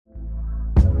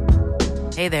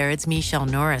Hey there, it's Michelle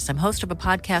Norris. I'm host of a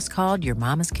podcast called Your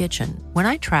Mama's Kitchen. When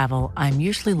I travel, I'm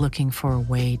usually looking for a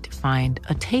way to find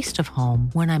a taste of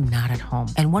home when I'm not at home.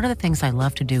 And one of the things I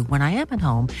love to do when I am at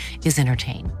home is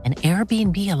entertain. And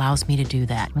Airbnb allows me to do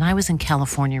that. When I was in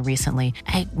California recently,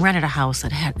 I rented a house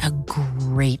that had a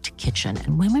great kitchen.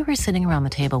 And when we were sitting around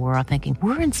the table, we were all thinking,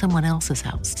 we're in someone else's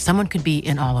house. Someone could be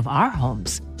in all of our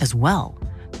homes as well.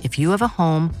 If you have a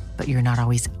home, but you're not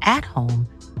always at home,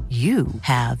 you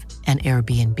have an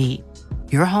Airbnb.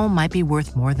 Your home might be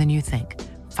worth more than you think.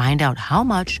 Find out how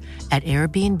much at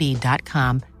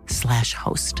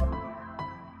airbnb.com/host.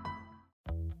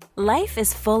 Life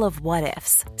is full of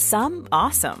what-ifs. Some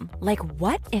awesome, like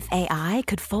what if AI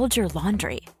could fold your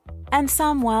laundry? And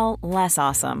some, well, less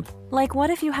awesome, like what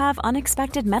if you have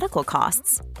unexpected medical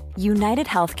costs? United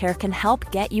Healthcare can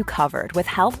help get you covered with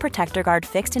Health Protector Guard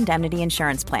fixed indemnity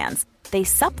insurance plans. They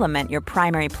supplement your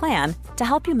primary plan to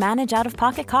help you manage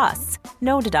out-of-pocket costs.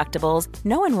 No deductibles,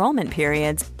 no enrollment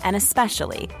periods, and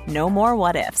especially no more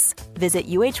what-ifs. Visit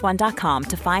uh1.com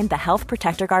to find the Health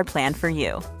Protector Guard plan for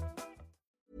you.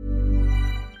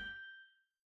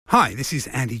 Hi, this is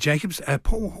Andy Jacobs.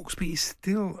 Paul Hawksby is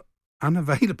still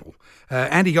unavailable.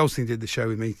 Andy Goldstein did the show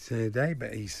with me today,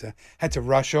 but he's had to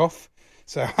rush off.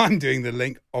 So I'm doing the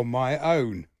link on my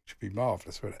own. Should be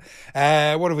marvellous, wouldn't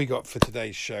it? What have we got for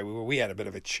today's show? Well, we had a bit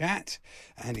of a chat,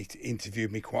 and he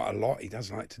interviewed me quite a lot. He does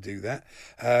like to do that.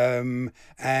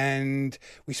 And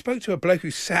we spoke to a bloke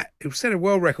who set a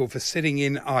world record for sitting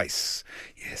in ice.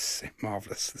 Yes,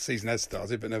 marvellous. The season has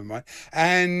started, but never mind.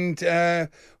 And,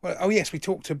 we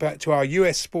talked to our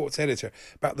US sports editor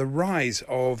about the rise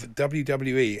of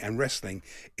WWE and wrestling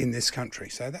in this country.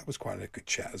 So that was quite a good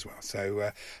chat as well.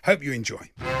 So hope you enjoy.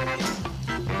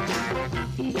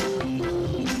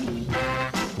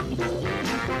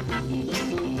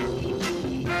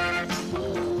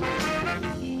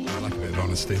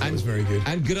 Honesty. That was very good.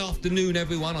 And good afternoon,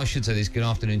 everyone. I should say this. Good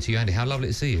afternoon to you, Andy. How lovely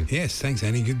to see you. Yes, thanks,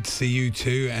 Andy. Good to see you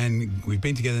too. And we've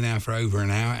been together now for over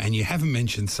an hour, and you haven't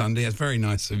mentioned Sunday. That's very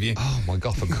nice of you. Oh my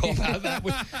God, I forgot about that.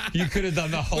 You could have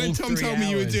done the whole 3 hours. When Tom told me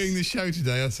you were doing the show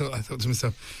today, I thought to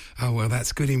myself, oh well,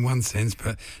 that's good in one sense,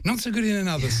 but not so good in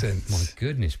another sense. My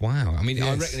goodness, wow. I mean, yes.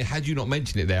 I reckon had you not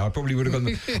mentioned it there, I probably would have gone.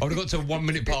 I would have got to 1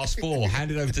 minute past 4,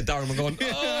 handed over to Durham and gone,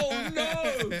 oh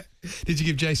no. Did you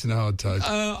give Jason a hard time?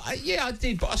 Yeah, I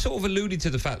did, but I sort of alluded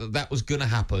to the fact that was going to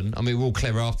happen. I mean, we're all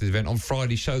clever after the event on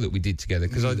Friday's show that we did together,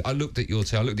 because I looked at your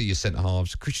team, I looked at your centre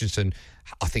halves. Christensen,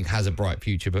 I think, has a bright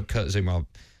future, but Kurt Zouma,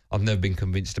 I've never been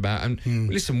convinced about. And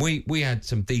listen, we had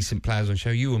some decent players on show.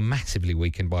 You were massively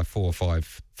weakened by 4 or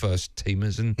 5 first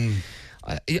teamers, and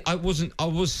I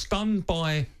was stunned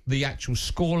by the actual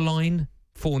scoreline.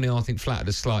 4-0, I think, flattered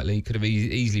us slightly. Could have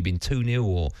easily been 2-0,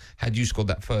 or had you scored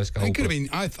that first goal. It could have been.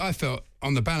 I felt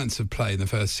on the balance of play in the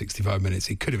first 65 minutes,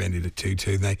 it could have ended at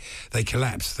 2-2. They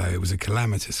collapsed, though. It was a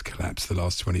calamitous collapse the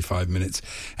last 25 minutes.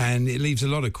 And it leaves a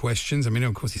lot of questions. I mean,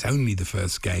 of course, it's only the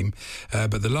first game.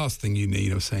 But the last thing you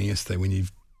need, I was saying yesterday, when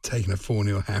you've taken a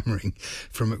 4-0 hammering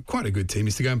from quite a good team,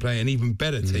 is to go and play an even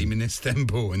better team in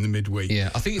Istanbul in the midweek. Yeah,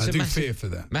 I think it's fear for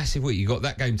that. Massive week. You got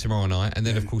that game tomorrow night, and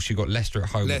then of course you got Leicester at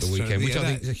home at the weekend, which I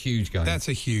think is a huge game. That's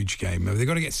a huge game. They've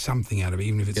got to get something out of it,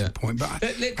 even if it's a point. But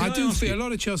I do feel a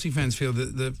lot of Chelsea fans feel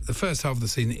that the first half of the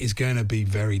season is going to be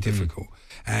very difficult,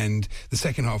 and the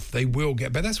second half they will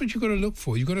get better. That's what you've got to look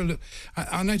for. You've got to look.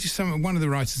 I noticed one of the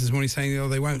writers this morning saying,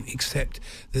 they won't accept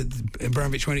that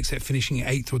Abramovich won't accept finishing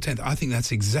 8th or 10th. I think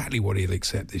that's exactly what he'll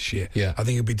accept this year. Yeah. I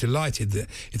think he'll be delighted that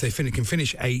if they can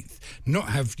finish 8th, not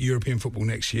have European football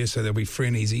next year, so they'll be free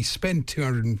and easy, spend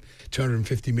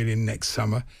 250 million next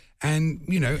summer, and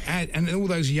and all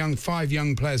those 5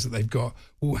 young players that they've got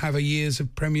will have a years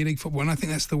of Premier League football, and I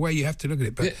think that's the way you have to look at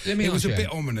it. But it was a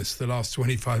bit ominous the last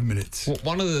 25 minutes. Well,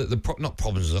 one of the not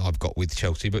problems that I've got with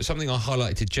Chelsea, but something I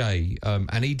highlighted to Jay,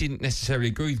 and he didn't necessarily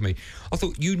agree with me. I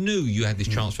thought you knew you had this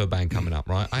transfer ban coming up,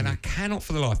 right? And I cannot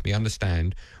for the life of me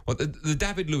understand what the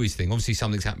David Luiz thing. Obviously,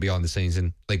 something's happened behind the scenes,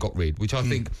 and they got rid, which I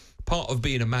think part of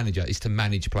being a manager is to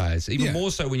manage players, even more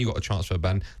so when you got a transfer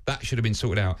ban. That should have been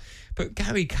sorted out. But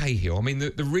Gary Cahill, I mean,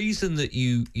 the reason that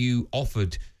you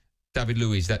offered David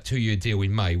Luiz that 2-year deal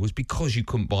in May was because you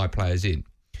couldn't buy players in.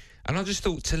 And I just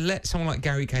thought, to let someone like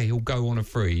Gary Cahill go on a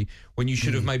free when you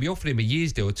should have maybe offered him a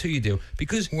year's deal, a 2-year deal,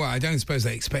 because... Well, I don't suppose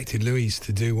they expected Luiz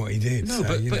to do what he did. No,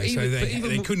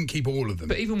 they couldn't keep all of them.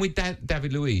 But even with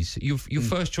David Luiz, your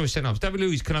first choice centre-halves, David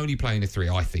Luiz can only play in a 3,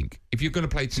 I think. If you're going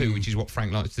to play 2, which is what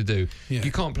Frank likes to do,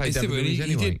 you can't play David Luiz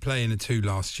anyway. He did play in a 2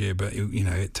 last year, but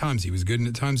at times he was good and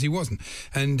at times he wasn't.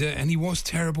 And he was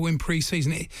terrible in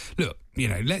pre-season. Look,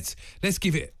 let's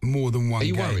give it more than one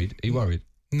game. Are you worried?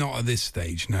 Not at this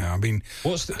stage, no. I mean...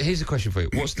 Here's a question for you.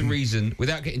 What's the reason,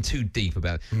 without getting too deep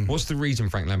about it, what's the reason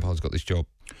Frank Lampard's got this job?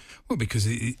 Well, because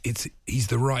he's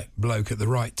the right bloke at the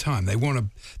right time. They've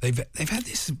had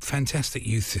this fantastic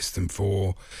youth system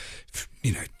for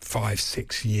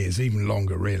 5-6 years, even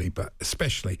longer really, but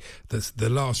especially the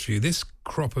last few. This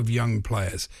crop of young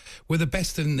players were the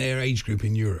best in their age group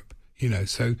in Europe.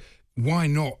 So why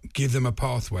not give them a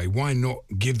pathway? Why not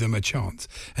give them a chance?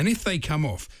 And if they come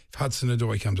off, if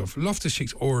Hudson-Odoi comes off,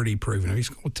 Loftus-Cheek's already proven. He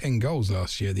scored 10 goals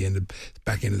last year at the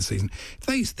back end of the season.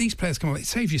 If these players come off, it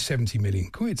saves you 70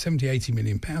 million quid, 70, 80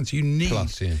 million pounds. You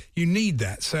need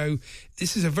that. So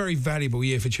this is a very valuable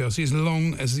year for Chelsea, as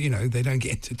long as, they don't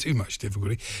get into too much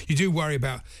difficulty. You do worry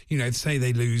about, say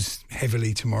they lose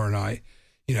heavily tomorrow night,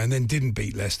 and then didn't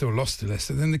beat Leicester or lost to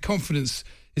Leicester, then the confidence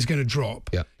is going to drop.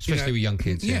 Yeah, especially with young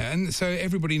kids. Yeah, and so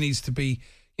everybody needs to be,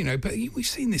 but we've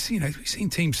seen this, we've seen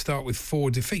teams start with 4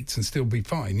 defeats and still be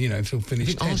fine, still finish.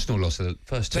 I think Arsenal lost their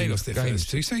first 2 They lost their games.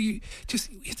 first 2, so you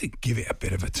have to give it a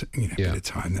bit of bit of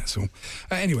time, that's all.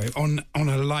 Anyway, on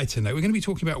a lighter note, we're going to be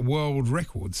talking about world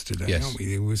records today, aren't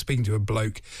we? We're speaking to a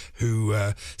bloke who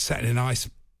sat in an ice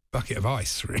bucket of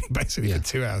ice, really, basically, for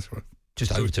 2 hours.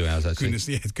 Just over 2 hours,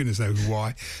 actually. Goodness knows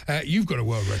why. You've got a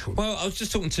world record. Well, I was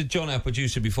just talking to John, our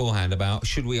producer, beforehand about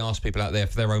should we ask people out there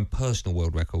for their own personal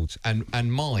world records.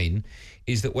 And mine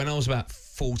is that when I was about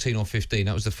 14 or 15,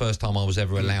 that was the first time I was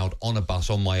ever allowed on a bus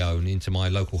on my own into my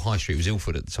local high street. It was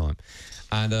Ilford at the time.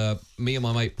 And me and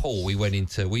my mate Paul, we went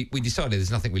into... We decided there's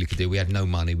nothing we could do. We had no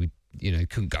money. We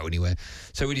couldn't go anywhere.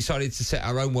 So we decided to set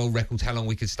our own world records, how long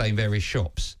we could stay in various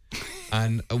shops.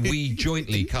 And we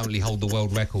jointly currently hold the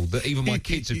world record that even my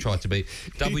kids have tried to beat.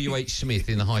 W.H. Smith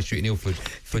in the High Street in Ilford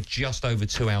for just over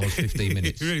 2 hours, 15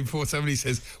 minutes. Really, before somebody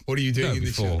says, what are you doing in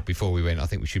this show? Before we went, I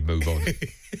think we should move on.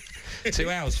 2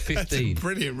 hours, 15. That's a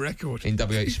brilliant record. In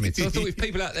W.H. Smith. So I thought if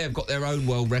people out there have got their own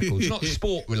world records, not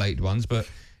sport-related ones, but...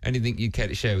 anything you care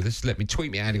to share with us, let me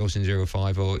tweet me at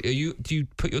Andy-Golson05, or do you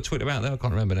put your Twitter out there? I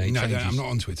can't remember now. No, I'm not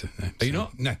on Twitter. No, are you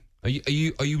not? No. Are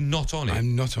you not on it?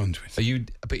 I'm not on Twitter.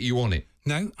 But you on it?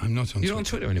 No, I'm not on Twitter. You're not on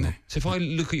Twitter anymore? No. So if I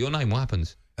look at your name, what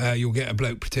happens? You'll get a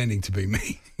bloke pretending to be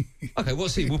me. Okay,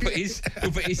 what's he? We'll put his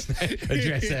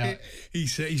address out.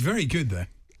 He's very good though.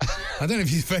 I don't know if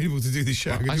he's available to do the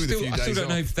show. I still don't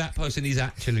know if that person is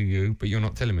actually you, but you're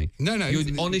not telling me. No.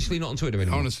 You're honestly not on Twitter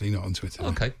anymore? Honestly not on Twitter.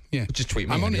 Okay. Yeah. Just tweet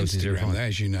me. I'm on Instagram,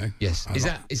 as you know. Yes.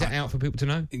 Is that out for people to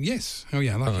know? Yes. Oh,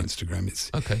 yeah, I like Instagram.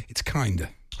 It's kinder.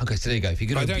 Okay, so there you go. If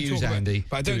you're going to abuse Andy...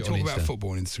 But I don't talk about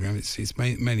football on Instagram. It's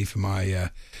mainly for my...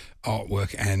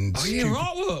 artwork and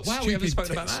artwork. Wow, we haven't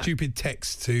spoken about that. Stupid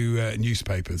text to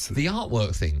newspapers. The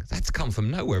artwork thing, that's come from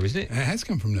nowhere, isn't it? It has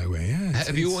come from nowhere, yeah.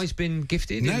 Have you always been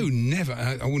gifted? No, never.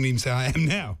 I wouldn't even say I am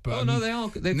now. But, no, they are.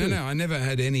 They're good. No, I never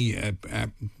had any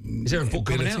Is there a book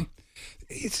coming out?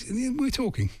 We're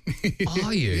talking.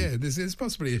 Are you? Yeah, there's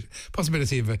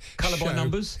possibility of a colour by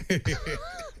numbers?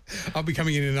 I'll be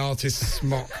coming in an artist's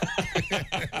smock.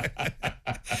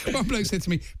 One bloke said to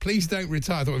me, please don't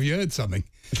retire. I thought, have you heard something?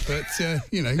 But, no.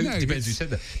 It depends who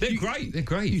said that. They're great.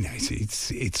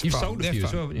 It's You've fun. sold a few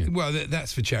as well, haven't you? Well,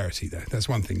 that's for charity, though. That's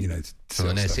one thing,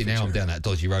 now I'm down that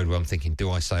dodgy road where I'm thinking, do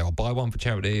I say I'll buy one for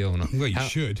charity or not? Well, you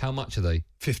should. How much are they?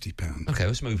 £50. Okay,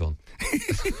 let's move on.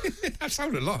 I've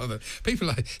sold a lot of them. People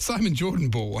like Simon Jordan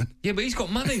bought one. Yeah, but he's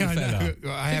got money, the fella.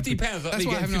 £50. That's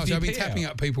why I haven't asked. I've been tapping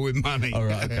up people with money. All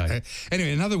right, okay.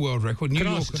 Anyway, another world record. New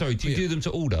York. Sorry, do you do them to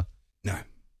order? No.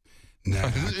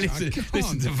 Listen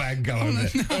to Van Gogh.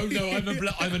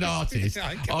 I'm an artist.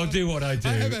 I'll do what I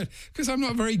do. Because I'm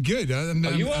not very good.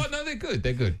 You are? No, they're good.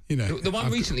 They're good. The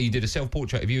one recently you did a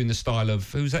self-portrait of you in the style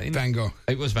of... Who's that in? Van Gogh.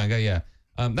 It was Van Gogh, yeah.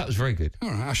 That was very good. All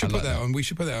right, I should put that on. We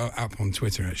should put that up on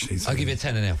Twitter, actually. I'll give you a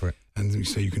tenner now for it. And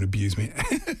so you can abuse me.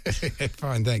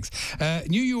 Fine, thanks.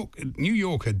 New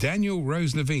Yorker Daniel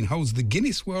Rose Levine holds the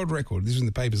Guinness World Record, this was in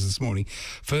the papers this morning,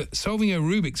 for solving a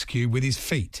Rubik's Cube with his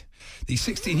feet. The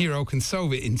 16-year-old can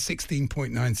solve it in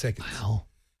 16.9 seconds. Wow.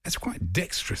 That's quite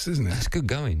dexterous, isn't it? That's good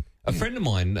going. A friend of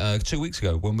mine, 2 weeks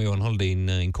ago, when we were on holiday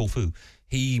in Corfu,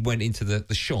 he went into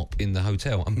the shop in the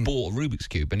hotel and bought a Rubik's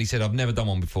Cube. And he said, I've never done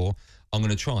one before. I'm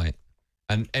going to try it.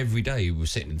 And every day we were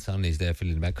sitting in the sun, he's there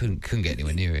feeling about, couldn't get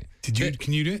anywhere near it.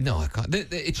 Can you do it? No, I can't.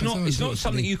 It's not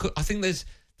something you could. I think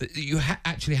you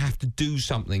actually have to do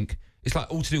something. It's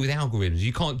like all to do with algorithms.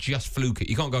 You can't just fluke it.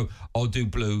 You can't go, I'll do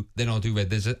blue, then I'll do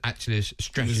red. There's actually a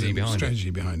strategy behind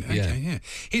it. Okay, yeah.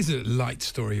 Here's a light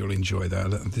story you'll enjoy, though.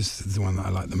 This is the one that I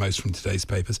like the most from today's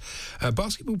papers.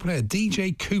 Basketball player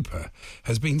DJ Cooper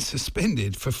has been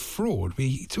suspended for fraud.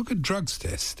 He took a drugs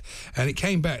test, and it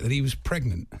came back that he was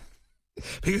pregnant.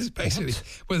 Because basically,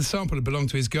 the sample had belonged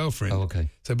to his girlfriend. Oh, okay.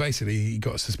 So basically, he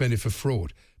got suspended for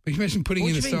fraud. But you mentioned putting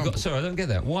in a sample. Sorry, I don't get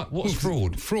that. What's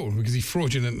fraud? Fraud, because he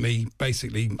fraudulently,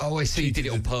 basically... Oh, I see. He did it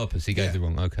on purpose. He gave the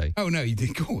wrong... Okay. Oh, no, he did,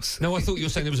 of course. No, I thought you were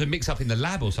saying there was a mix-up in the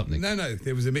lab or something. No,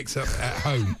 there was a mix-up at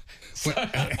home.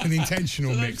 An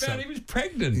intentional mix-up. He was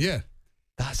pregnant. Yeah.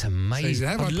 That's amazing. So he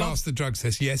said, have I passed the drug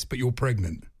test? Yes, but you're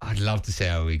pregnant. I'd love to see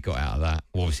how he got out of that.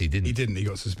 Well, obviously, he didn't. He didn't. He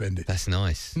got suspended. That's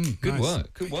nice. Good nice.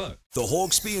 work. Good work. The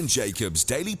Hawksbee and Jacobs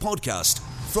Daily Podcast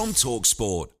from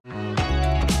TalkSport.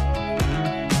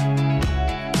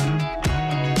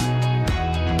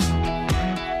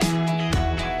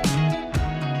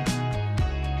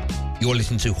 You're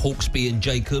listening to Hawksbee and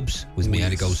Jacobs with me,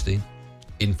 Andy Goldstein,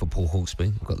 in for Paul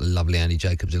Hawksbee. I've got the lovely Andy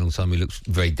Jacobs alongside me. He looks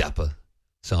very dapper.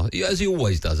 So, as he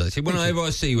always does, actually.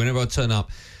 Whenever I turn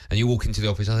up and you walk into the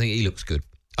office, I think he looks good.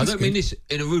 I don't mean this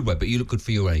in a rude way, but you look good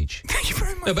for your age. Thank you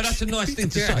very much. No, but that's a nice thing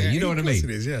to say. You know what I mean? It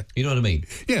is, yeah. You know what I mean?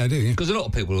 Yeah, I do, yeah. Because a lot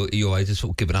of people at your age are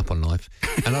sort of giving up on life.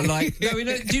 And I'm like, no,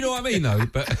 do you know what I mean, though?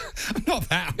 But I'm not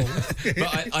that old.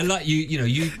 But I like you,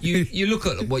 you look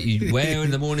at what you wear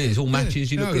in the morning, it's all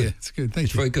matches, you look good. Yeah, it's good,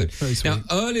 thank you. Very good. Very sweet. Now,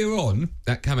 earlier on,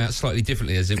 that came out slightly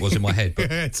differently as it was in my head. But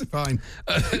Yeah, it's fine.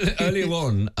 earlier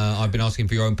on, I've been asking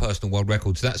for your own personal world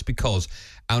records. That's because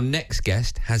our next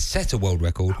guest has set a world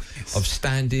record of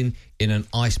standing in an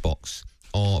icebox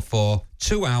for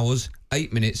 2 hours,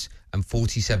 8 minutes and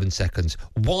 47 seconds.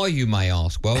 Why, you may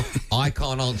ask? Well, I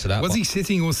can't answer that. Was he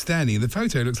sitting or standing? The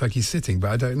photo looks like he's sitting,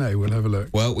 but I don't know. We'll have a look.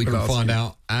 Well, we can find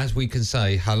out as we can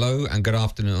say hello and good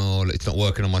afternoon. Oh, it's not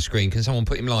working on my screen. Can someone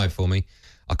put him live for me?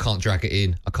 I can't drag it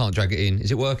in.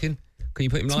 Is it working? Can you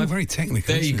put him It's live? all very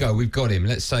technical. There you go. We've got him.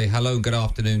 Let's say hello and good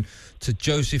afternoon to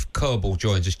Joseph Kerbal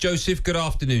joins us. Joseph, good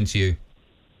afternoon to you.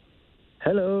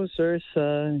 Hello, sirs.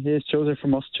 Here's Joseph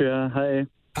from Austria. Hi.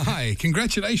 Hi.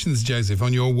 Congratulations, Joseph,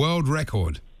 on your world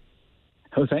record.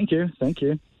 Oh, thank you. Thank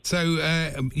you. So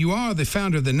you are the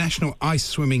founder of the National Ice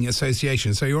Swimming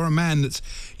Association. So you're a man that's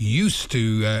used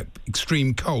to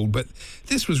extreme cold, but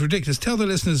this was ridiculous. Tell the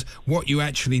listeners what you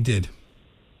actually did.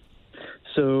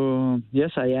 So,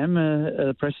 yes, I am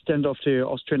a president of the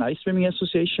Austrian Ice Swimming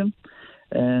Association.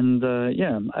 And,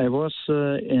 I was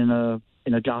in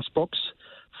a glass box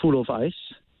full of ice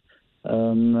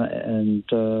and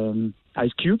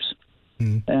ice cubes.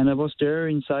 And I was there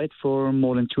inside for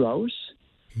more than 2 hours.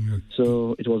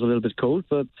 So it was a little bit cold,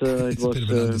 but it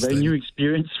was a very new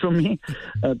experience for me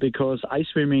because ice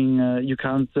swimming, you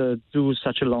can't do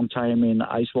such a long time in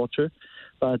ice water.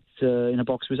 But in a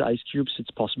box with ice cubes,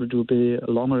 it's possible to be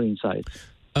longer inside.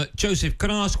 Joseph, can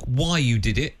I ask why you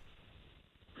did it?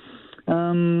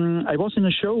 I was in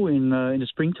a show in the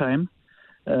springtime,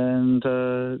 and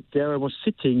there I was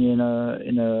sitting in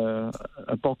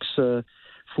a box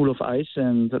full of ice,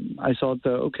 and I thought,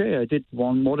 okay, I did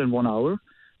more than 1 hour,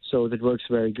 so that works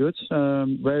very good.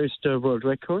 Where is the world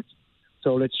record?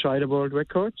 So let's try the world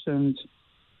record, and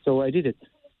so I did it.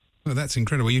 Well, that's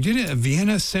incredible. You did it at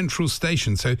Vienna Central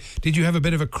Station. So did you have a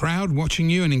bit of a crowd watching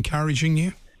you and encouraging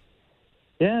you?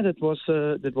 Yeah, that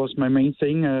was my main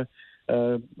thing,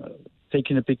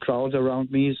 taking a big crowd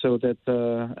around me so that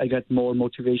I got more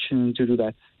motivation to do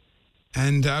that.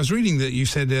 And I was reading that you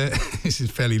said, this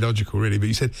is fairly logical really, but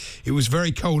you said it was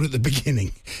very cold at the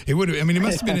beginning. It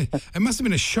must have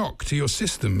been a shock to your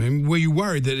system. I mean, were you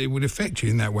worried that it would affect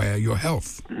you in that way, your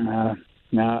health?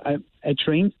 No, I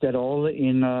trained that all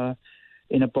in a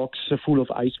box full of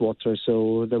ice water.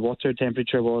 So the water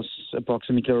temperature was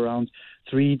approximately around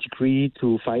 3 degrees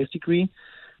to 5 degrees.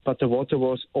 But the water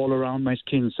was all around my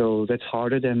skin, so that's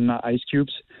harder than ice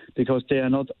cubes because they are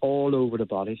not all over the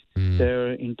body.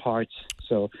 They're in parts.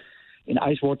 So in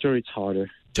ice water, it's harder.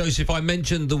 Joseph, I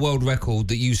mentioned the world record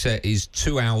that you set is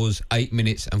 2 hours, 8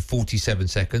 minutes and 47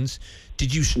 seconds.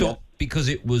 Did you stop because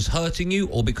it was hurting you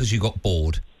or because you got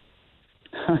bored?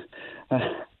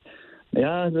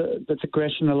 That's a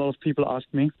question a lot of people ask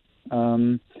me.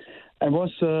 I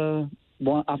was,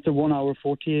 after 1 hour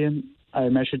 40, I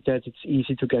measured that it's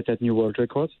easy to get that new world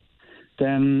record.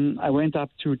 Then I went up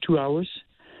to 2 hours.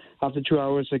 After 2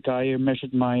 hours, a guy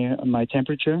measured my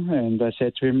temperature, and I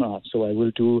said to him, so I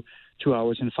will do 2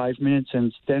 hours and 5 minutes,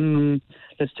 and then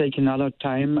let's take another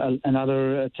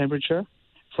temperature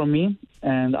from me,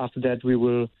 and after that we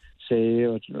will say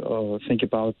or think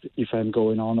about if I'm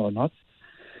going on or not.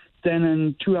 Then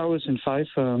in 2 hours and 5,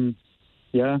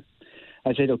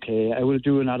 I said, okay, I will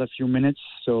do another few minutes,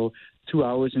 so 2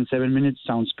 hours and 7 minutes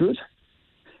sounds good.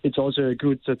 It's also a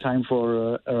good time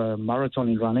for a marathon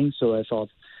in running, so I thought,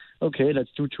 okay,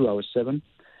 let's do 2 hours 7.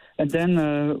 And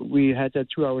then we had that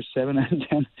 2 hours 7, and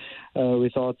then we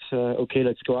thought, okay,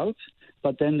 let's go out.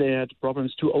 but then they had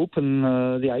problems to open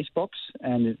the ice box,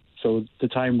 and so the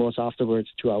time was afterwards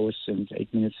 2 hours and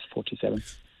 8 minutes 47.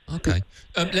 Okay.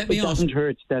 Let me It ask. doesn't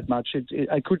hurt that much.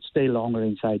 I could stay longer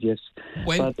inside, yes.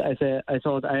 But I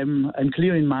thought I'm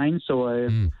clear in mind, so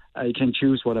I can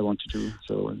choose what I want to do.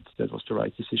 So that was the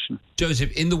right decision.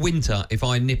 Joseph, in the winter, if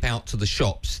I nip out to the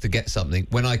shops to get something,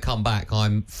 when I come back,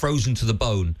 I'm frozen to the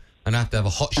bone and I have to have a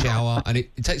hot shower, and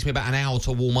it takes me about an hour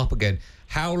to warm up again.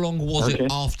 How long was it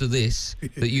after this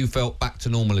that you felt back to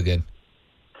normal again?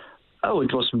 Oh,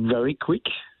 it was very quick.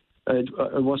 It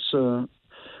was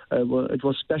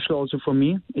special also for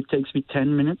me. It takes me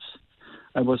 10 minutes.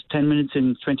 I was 10 minutes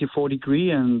in 24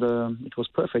 degrees, and it was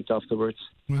perfect afterwards.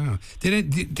 Wow.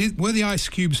 Were the ice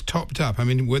cubes topped up? I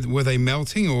mean, were they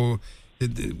melting, or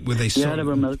were they solid? Yeah, they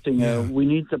were melting. Yeah. We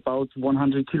need about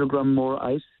 100 kilogram more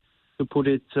ice to put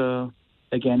it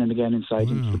again and again inside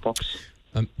into the box.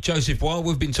 Joseph, while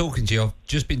we've been talking to you, I've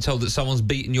just been told that someone's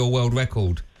beaten your world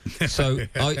record. So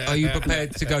are you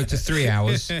prepared to go to 3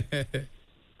 hours? I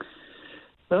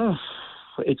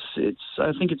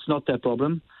think it's not that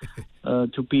problem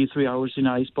to be 3 hours in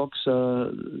an ice box.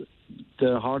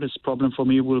 The hardest problem for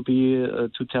me will be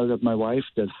to tell my wife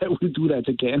that I will do that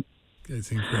again.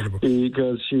 It's incredible.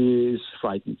 Because she is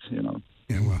frightened, you know.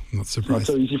 Yeah, well, not surprised.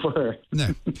 Not so easy for her.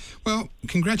 No. Well,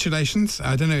 congratulations.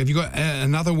 I don't know, have you got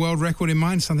another world record in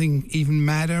mind, something even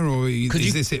madder, or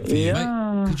is this it for you?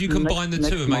 Could you combine the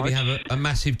two and maybe March. have a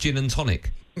massive gin and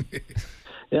tonic?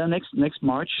 Yeah, next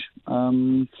March.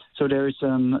 So there is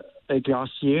a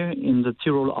glacier in the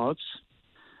Tyrol Alps,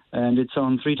 and it's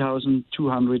on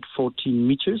 3,214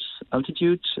 meters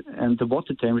altitude, and the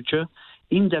water temperature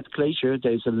in that glacier,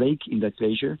 there is a lake in that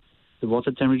glacier. The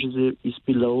water temperature is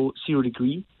below 0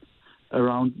 degree,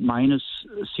 around minus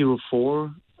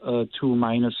 0.4 to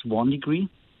minus 1 degree.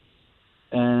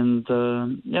 And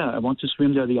I want to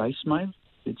swim there the Ice Mile.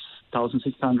 It's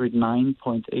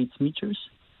 1,609.8 meters.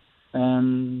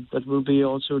 And that will be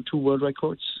also 2 world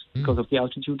records because of the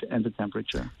altitude and the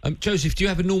temperature. Joseph, do you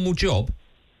have a normal job?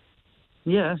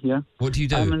 Yeah. What do you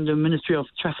do? I'm in the Ministry of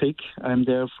Traffic. I'm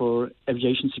there for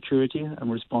aviation security. I'm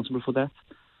responsible for that.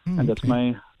 And that's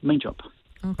my main job.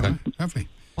 Okay. Lovely.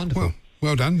 Wonderful.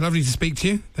 Well done. Lovely to speak to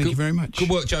you. Thank you very much. Good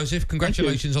work, Joseph.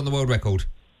 Congratulations on the world record.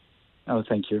 Oh,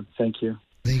 thank you. There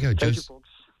you go, Joseph. folks.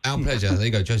 Our pleasure. There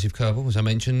you go, Joseph Kerbel, as I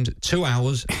mentioned. 2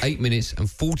 hours, 8 minutes and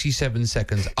 47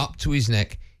 seconds up to his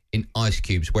neck in ice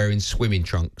cubes, wearing swimming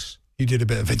trunks. You did a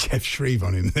bit of a Jeff Shreve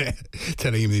on him there,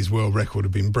 telling him his world record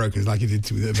had been broken, like he did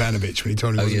to Ivanovic when he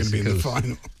told him he wasn't going to be in the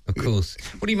final. Of course.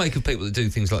 What do you make of people that do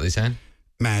things like this, Anne?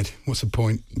 Mad. What's the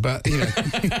point? But, you know.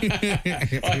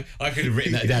 I could have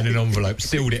written that down in an envelope,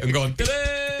 sealed it and gone,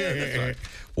 ta-da!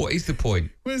 What is the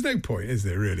point? Well, there's no point, is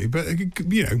there, really? But,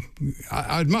 you know,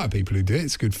 I admire people who do it.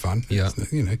 It's good fun. Yeah.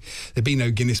 You know, there'd be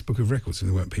no Guinness Book of Records if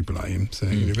there weren't people like him. So,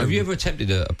 you know, Have you ever attempted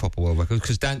a proper world record?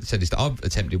 Because Dan said this, I've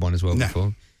attempted one as well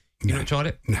before. You not tried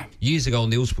it? No. Years ago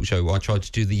on the Allsport show, I tried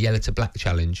to do the yellow to black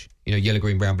challenge. You know, yellow,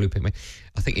 green, brown, blue, pink.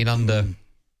 I think in under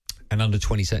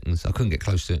 20 seconds, I couldn't get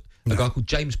close to it. A guy called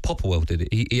James Popplewell did it.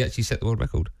 He actually set the world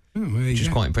record, which is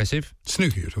quite impressive.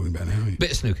 Snooker you're talking about now, aren't you?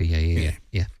 Bit of snooker, yeah.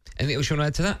 Anything else you want to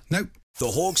add to that? Nope. The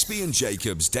Hawksbee and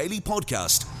Jacobs Daily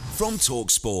Podcast from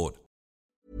TalkSport.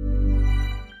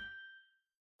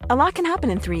 A lot can happen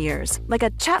in 3 years, like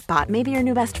a chatbot may be your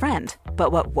new best friend.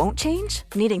 But what won't change?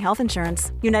 Needing health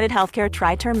insurance. United Healthcare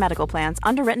Tri-Term Medical Plans,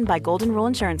 underwritten by Golden Rule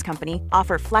Insurance Company,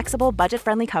 offer flexible,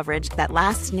 budget-friendly coverage that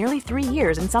lasts nearly 3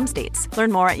 years in some states.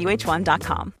 Learn more at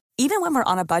uh1.com. Even when we're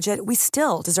on a budget, we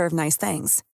still deserve nice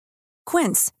things.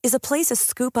 Quince is a place to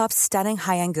scoop up stunning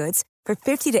high-end goods for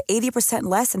 50 to 80%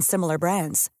 less than similar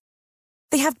brands.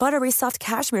 They have buttery soft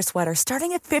cashmere sweaters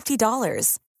starting at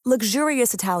 $50,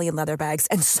 luxurious Italian leather bags,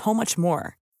 and so much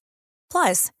more.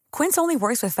 Plus, Quince only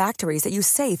works with factories that use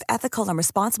safe, ethical, and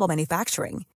responsible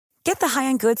manufacturing. Get the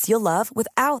high-end goods you'll love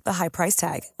without the high price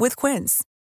tag with Quince.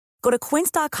 Go to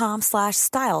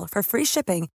quince.com/style for free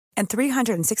shipping and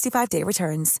 365-day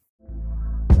returns.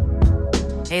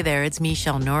 Hey there, it's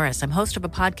Michelle Norris. I'm host of a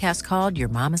podcast called Your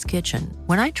Mama's Kitchen.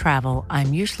 When I travel,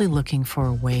 I'm usually looking for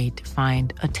a way to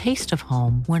find a taste of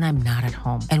home when I'm not at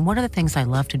home. And one of the things I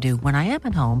love to do when I am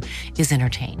at home is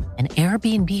entertain. And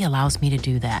Airbnb allows me to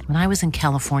do that. When I was in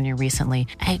California recently,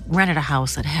 I rented a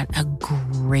house that had a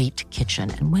great kitchen.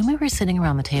 And when we were sitting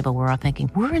around the table, we're all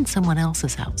thinking, we're in someone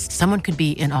else's house. Someone could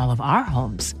be in all of our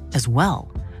homes as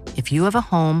well. If you have a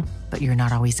home, but you're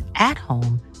not always at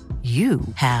home, you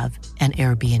have an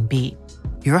Airbnb.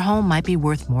 Your home might be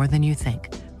worth more than you think.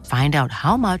 Find out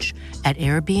how much at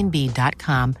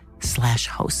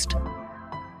airbnb.com/host.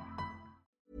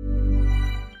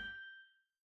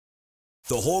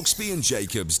 The Hawksbee and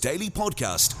Jacobs Daily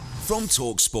Podcast from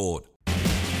TalkSport.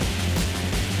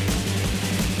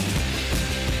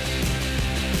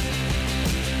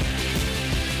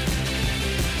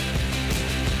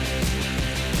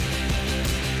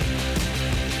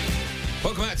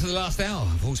 Welcome back to the last hour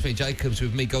of Hawksbee and Jacobs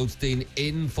with me, Goldstein,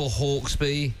 in for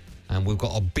Hawksbee. And we've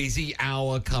got a busy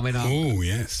hour coming up. Oh,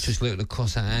 yes. Just looking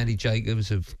across at Andy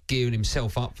Jacobs of gearing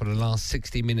himself up for the last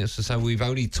 60 minutes or so. We've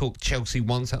only talked Chelsea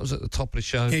once. That was at the top of the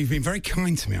show. Yeah, you've been very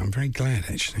kind to me. I'm very glad,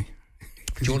 actually.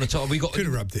 Do you want to talk? Could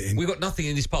have rubbed it in. We've got nothing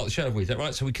in this part of the show, have we? Is that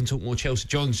right? So we can talk more Chelsea.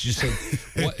 John's just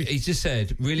said, he's just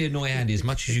said, really annoy Andy as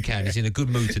much as you can. He's in a good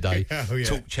mood today. Oh, yeah.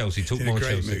 Talk Chelsea, talk He's more in a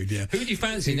great Chelsea. mood, yeah. Who do you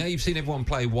fancy? Now you've seen everyone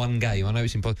play one game. I know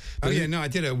it's impossible. I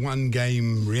did a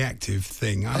one-game reactive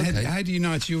thing. I had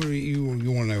United. You want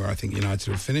to know where I think United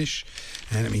will finish?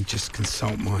 And let me just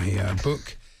consult my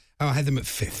book. Oh, I had them at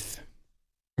 5th.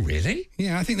 Really?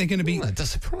 Yeah, I think they're going to be... that does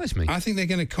surprise me. I think they're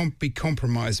going to be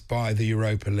compromised by the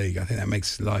Europa League. I think that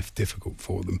makes life difficult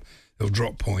for them. They'll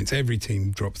drop points. Every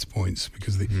team drops points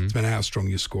because it's about how strong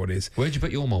your squad is. Where'd you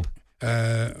put your mob?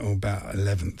 About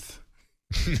 11th.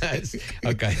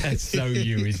 That's so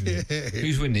you, isn't it?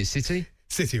 Who's winning it? City?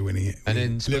 City are winning it. And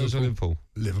then Spurs or Liverpool?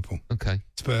 Liverpool. Okay.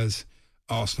 Spurs,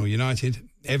 Arsenal, United,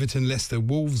 Everton, Leicester,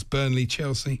 Wolves, Burnley,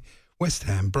 Chelsea, West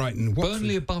Ham, Brighton, Watford.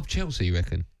 Burnley above Chelsea, you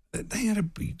reckon? They had a.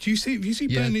 Do you see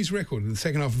Burnley's record in the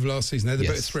second half of last season? They had the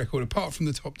best record apart from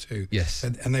the top two. Yes,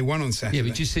 and they won on Saturday. Yeah,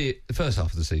 but did you see it the first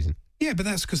half of the season? Yeah, but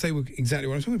that's because they were exactly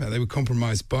what I'm talking about. They were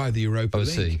compromised by the Europa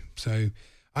League. So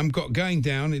I'm going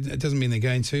down. It doesn't mean they're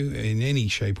going to in any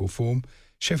shape or form.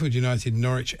 Sheffield United,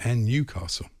 Norwich, and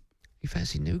Newcastle. You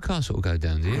fancy Newcastle will go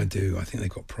down, do you? I do. I think they've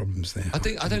got problems there.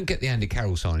 I don't get the Andy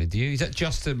Carroll signing, do you? Is that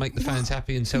just to make the fans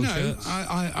happy and sell shirts? No,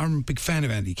 I'm a big fan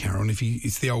of Andy Carroll. And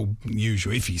it's the old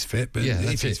usual, if he's fit. But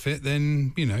if he's fit,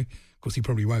 then, of course he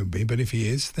probably won't be. But if he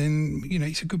is, then,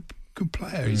 he's a good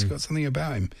player. He's got something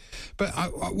about him. But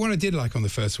what I did like on the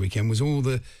first weekend was all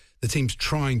the teams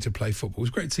trying to play football. It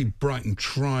was great to see Brighton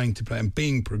trying to play and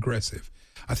being progressive.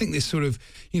 I think this sort of,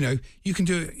 you can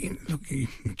do it.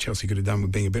 Look, Chelsea could have done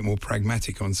with being a bit more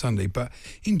pragmatic on Sunday, but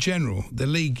in general, the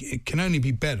league it can only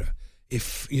be better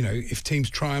if teams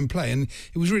try and play. And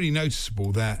it was really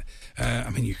noticeable that,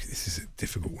 this is a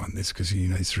difficult one, because,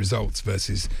 it's results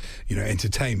versus,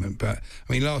 entertainment. But,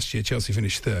 last year Chelsea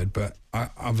finished 3rd, but I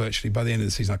virtually, by the end of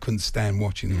the season, I couldn't stand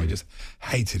watching them. I just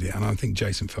hated it. And I think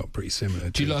Jason felt pretty similar.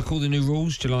 Do you like all the new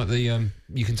rules? Do you like the,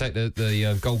 you can take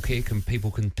the goal kick and people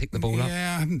can pick the ball up?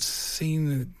 Yeah, I haven't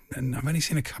seen, and I've only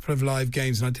seen a couple of live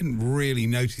games and I didn't really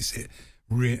notice it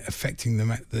affecting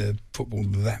the football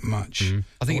that much.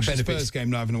 I think it benefits the Spurs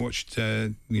game live, and I watched our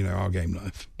game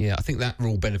live. Yeah, I think that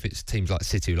rule benefits teams like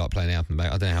City who like playing out and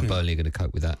back. I don't know how Burnley are going to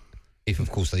cope with that. If of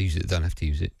course they use it, they don't have to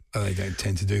use it. Oh, they don't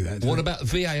tend to do that. What about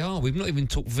VAR? We've not even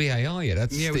talked VAR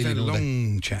yet. We had a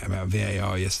long chat about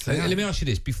VAR yesterday. Let me ask you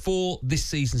this: before this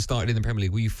season started in the Premier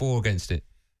League, were you for or against it?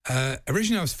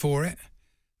 Originally, I was for it.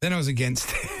 Then I was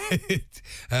against it.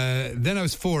 Then I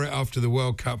was for it after the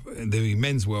World Cup, the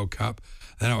Men's World Cup.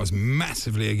 Then I was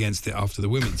massively against it after the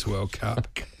Women's World Cup.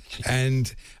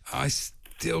 And I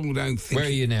still don't think... Where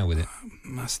are you now with it?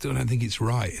 I still don't think it's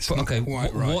right. It's not quite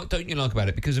right. What don't you like about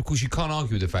it? Because, of course, you can't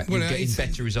argue with the fact you're getting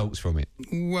better results from it.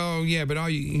 Well, yeah, but I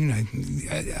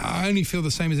only feel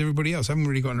the same as everybody else. I haven't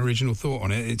really got an original thought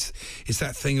on it. It's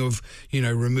that thing of,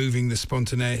 removing the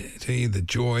spontaneity, the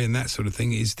joy and that sort of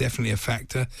thing is definitely a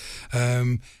factor.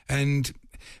 And...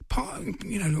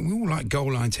 we all like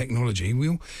goal line technology. We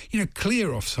all,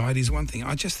 clear offside is one thing.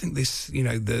 I just think this,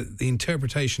 the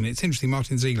interpretation. It's interesting.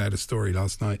 Martin Ziegler had a story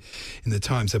last night in the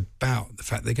Times about the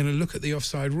fact they're going to look at the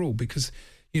offside rule because,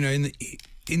 in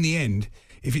the end,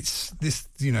 if it's this,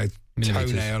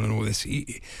 toenail and all this,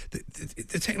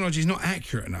 the technology is not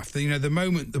accurate enough. The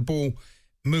moment the ball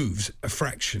moves a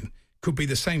fraction could be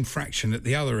the same fraction at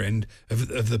the other end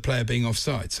of the player being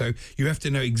offside. So you have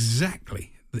to know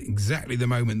exactly the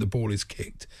moment the ball is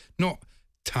kicked, not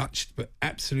touched, but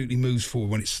absolutely moves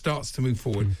forward when it starts to move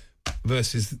forward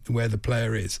versus where the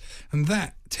player is. And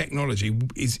that technology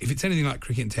is, if it's anything like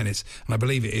cricket and tennis, and I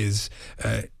believe it is,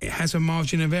 it has a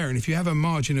margin of error. And if you have a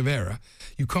margin of error,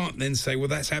 you can't then say, well,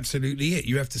 that's absolutely it.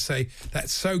 You have to say,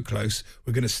 that's so close,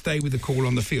 we're going to stay with the call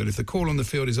on the field. If the call on the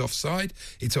field is offside,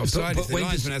 it's offside. If the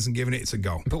linesman hasn't given it, it's a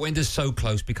goal. But when does so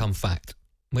close become fact?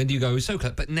 When do you go, so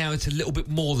close? But now it's a little bit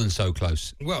more than so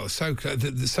close. Well, the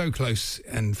so close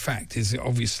and fact is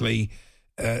obviously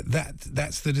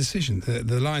that's the decision.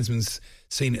 The linesman's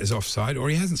seen it as offside, or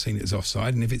he hasn't seen it as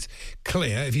offside. And if it's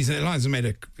clear, if the linesman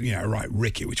made a right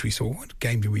ricket, which we saw, what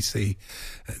game did we see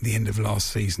at the end of last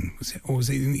season? Was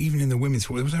it even in the women's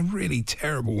football? There was a really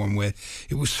terrible one where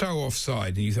it was so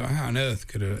offside, and you thought, how on earth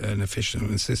could an official,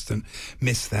 an assistant,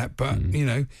 miss that? But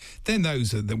then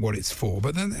those are what it's for.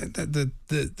 But then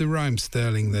the Raheem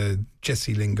Sterling, the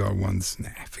Jesse Lingard ones,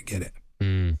 forget it.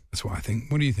 That's what I think.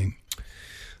 What do you think?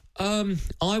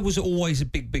 I was always a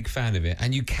big fan of it,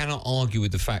 and you cannot argue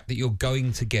with the fact that you're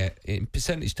going to get, in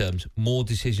percentage terms, more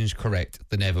decisions correct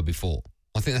than ever before.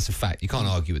 I think that's a fact. You can't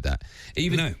argue with that.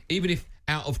 Even if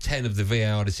out of 10 of the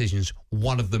VAR decisions,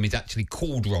 one of them is actually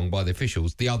called wrong by the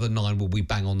officials, the other 9 will be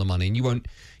bang on the money, and you won't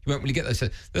really get those. So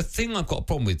the thing I've got a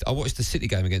problem with, I watched the City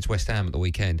game against West Ham at the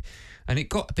weekend, and it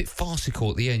got a bit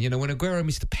farcical at the end. When Aguero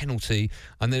missed a penalty,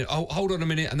 and then, hold on a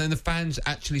minute, and then the fans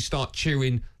actually start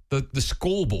cheering the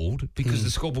scoreboard, because the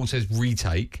scoreboard says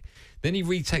retake. Then he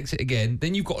retakes it again.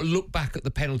 Then you've got to look back at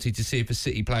the penalty to see if a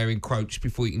City player encroached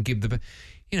before you can give the...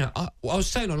 I was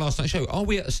saying on last night's show, are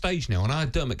we at a stage now? And I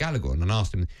had Dermot Gallagher on and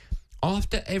asked him,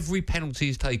 after every penalty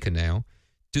is taken now,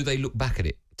 do they look back at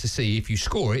it to see if you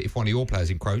score it, if one of your players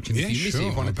encroach, and if you miss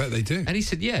it? I bet they do. And he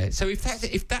said, yeah. So if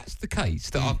that's the case,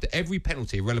 that after every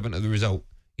penalty, irrelevant of the result,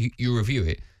 you review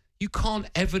it, you can't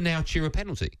ever now cheer a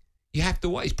penalty. You have to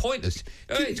wait. It's pointless.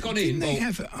 It's gone in.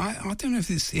 I don't know if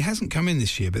it hasn't come in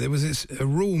this year, but there was a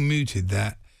rule mooted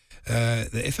that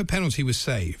if a penalty was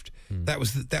saved, that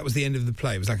was the end of the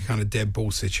play. It was like a kind of dead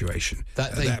ball situation.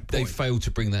 They failed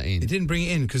to bring that in. They didn't bring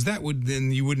it in because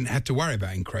then you wouldn't have to worry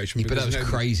about encroachment. But that was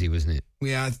crazy, wasn't it?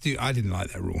 Yeah, I didn't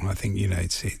like that rule. I think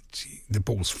it's the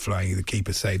ball's flying, the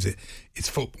keeper saves it. It's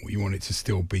football. You want it to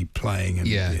still be playing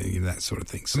and that sort of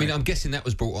thing. So, I'm guessing that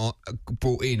was brought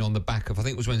in on the back of, I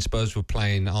think it was when Spurs were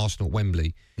playing Arsenal at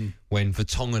Wembley, when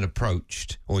Vertonghen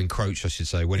encroached, I should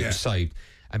say, when it was saved.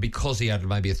 And because he had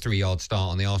maybe a 3-yard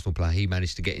start on the Arsenal player, he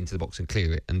managed to get into the box and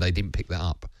clear it, and they didn't pick that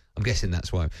up. I'm guessing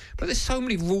that's why. But there's so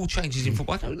many rule changes in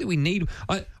football. I don't think we need...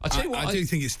 I do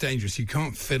think it's dangerous. You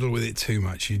can't fiddle with it too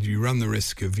much. You run the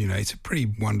risk of, it's a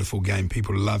pretty wonderful game.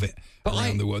 People love it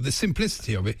around the world. The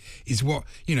simplicity of it is what,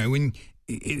 when...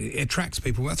 It attracts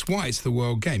people. That's why it's the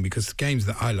world game, because the games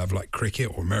that I love, like cricket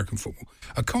or American football,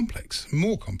 are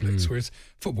more complex. Whereas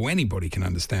football, anybody can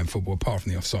understand football, apart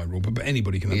from the offside rule, but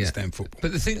anybody can understand football.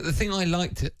 But the thing I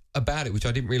liked about it, which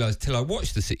I didn't realise till I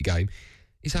watched the City game,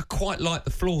 is I quite liked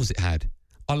the flaws it had.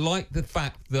 I liked the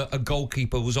fact that a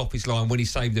goalkeeper was off his line when he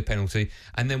saved the penalty,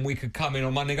 and then we could come in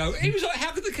on Monday and go, he was like,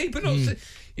 how could the keeper not...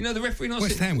 The referee not...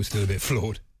 West Ham was still a bit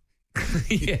flawed.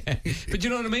 Yeah, but you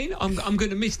know what I mean? I'm going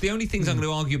to miss... The only things I'm going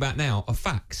to argue about now are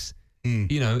facts.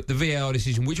 The VAR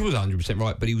decision, which was 100%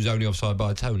 right, but he was only offside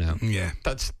by a toe now. Yeah.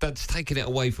 That's taking it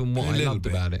away from what I loved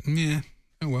about it. Yeah.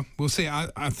 Oh, well, we'll see.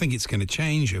 I think it's going to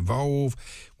change, evolve.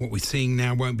 What we're seeing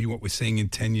now won't be what we're seeing in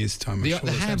 10 years' time.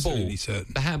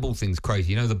 The handball thing's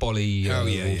crazy. The volley...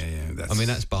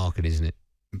 that's barking, isn't it?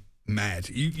 Mad.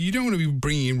 You don't want to be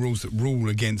bringing in rules that rule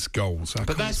against goals. I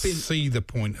can't see the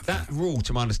point of that. That rule,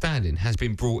 to my understanding, has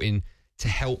been brought in to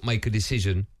help make a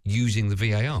decision using the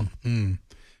VAR.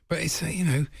 But it's,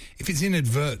 if it's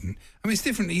inadvertent, it's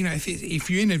different. If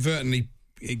you inadvertently,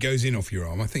 it goes in off your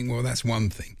arm, I think, well, that's one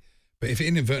thing. But if it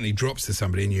inadvertently drops to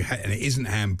somebody and it isn't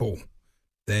handball,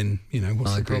 then,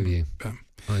 what's the problem?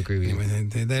 I agree with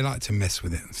you. They like to mess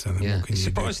with it. So what can it's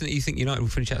surprising that you think United will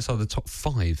finish outside the top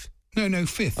 5. No,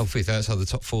 fifth. Oh, fifth, outside the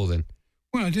top 4 then.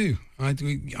 Well, I do.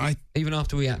 Even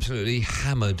after we absolutely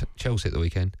hammered Chelsea at the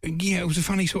weekend. Yeah, it was a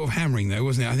funny sort of hammering, though,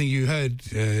 wasn't it? I think you heard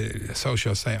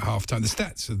Solskjaer say at half-time, the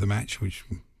stats of the match, which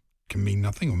can mean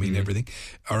nothing or mean everything,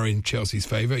 are in Chelsea's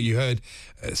favour. You heard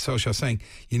Solskjaer saying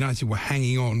United were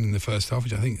hanging on in the first half,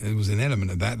 which I think there was an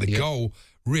element of that. The goal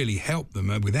really helped them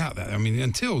without that.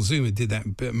 Until Zuma did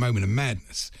that moment of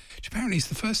madness, which apparently is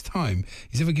the first time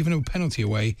he's ever given a penalty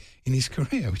away in his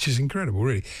career, which is incredible,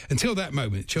 really. Until that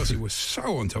moment, Chelsea was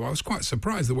so on top. I was quite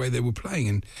surprised the way they were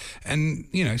playing. And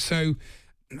so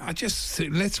I just,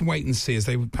 let's wait and see, as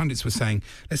pundits were saying,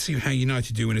 let's see how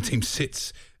United do when a team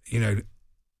sits,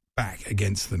 back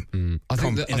against them in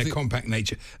a compact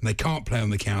nature, and they can't play on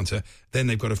the counter. Then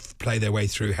they've got to play their way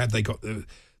through. Have they got the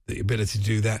ability to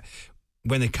do that?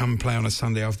 When they come play on a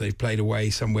Sunday after they've played away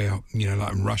somewhere,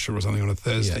 like in Russia or something on a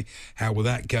Thursday, how will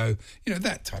that go?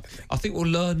 That type of thing. I think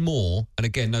we'll learn more, and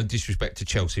again, no disrespect to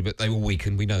Chelsea, but they were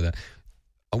weakened, we know that.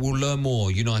 We'll learn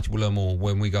more, United will learn more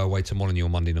when we go away to Molineux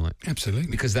on Monday night.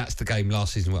 Absolutely. Because that's the game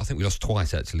last season, I think we lost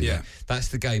twice, actually. Yeah. That's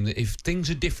the game that if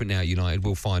things are different now at United,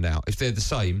 we'll find out. If they're the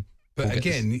same... But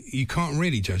again, you can't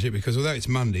really judge it, because although it's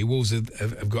Monday, Wolves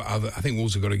have got I think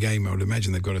Wolves have got a game. I would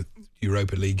imagine they've got a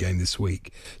Europa League game this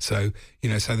week. So,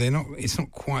 so they're not. It's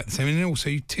not quite the same. And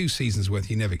also, 2 seasons worth,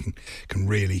 you never can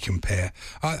really compare.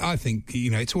 I think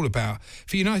it's all about,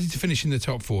 for United to finish in the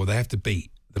top 4, they have to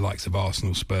beat the likes of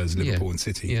Arsenal, Spurs, Liverpool, and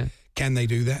City. Yeah. Can they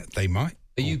do that? They might.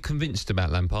 Are you convinced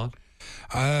about Lampard?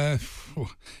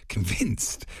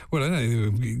 Convinced? Well, I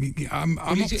don't know. I'm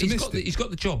optimistic. He's got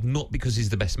the job not because he's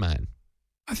the best man.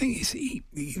 I think the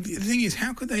thing is,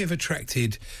 how could they have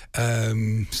attracted,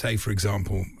 say, for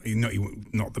example,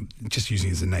 just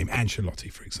using as a name,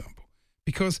 Ancelotti, for example?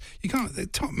 Because you can't, the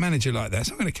top manager like that's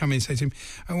not going to come in and say to him,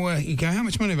 you go, how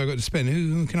much money have I got to spend?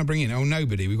 Who can I bring in? Oh,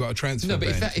 nobody. We've got a transfer ban.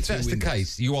 No, but if that's the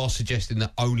case, you are suggesting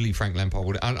that only Frank Lampard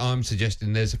would. And I'm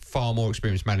suggesting there's far more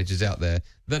experienced managers out there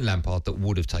than Lampard that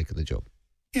would have taken the job.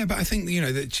 Yeah, but I think,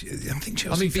 I think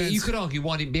Chelsea fans... you could argue,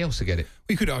 why didn't Bielsa get it?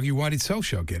 We could argue, why did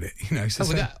Solskjaer get it?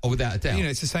 Without a doubt.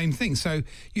 It's the same thing. So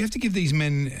you have to give these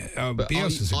men...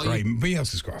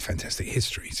 Bielsa's got a fantastic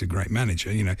history. He's a great manager,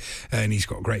 and he's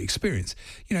got great experience.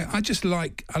 I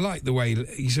like the way...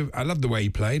 I love the way he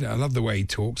played. I love the way he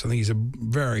talks. I think he's a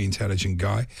very intelligent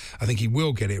guy. I think he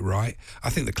will get it right. I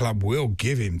think the club will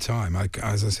give him time.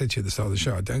 As I said to you at the start of the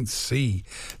show, I don't see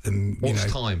them... What's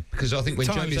time? Because I think when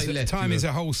Jose left... Time is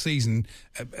a whole season,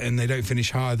 and they don't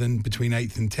finish higher than between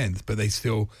 8th and 10th, but they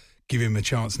still give him a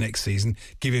chance next season,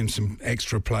 give him some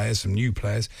extra players, some new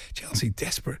players. Chelsea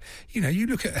desperate. You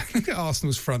look at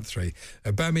Arsenal's front three,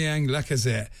 Aubameyang,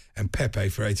 Lacazette and Pepe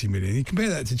for 80 million. You compare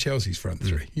that to Chelsea's front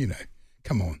three,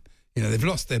 come on. They've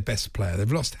lost their best player.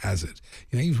 They've lost Hazard.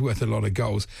 He was worth a lot of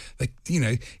goals.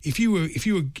 If you were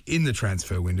in the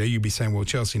transfer window, you'd be saying, well,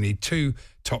 Chelsea need 2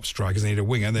 top strikers. They need a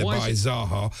winger. And they buy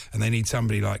Zaha, and they need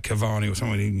somebody like Cavani or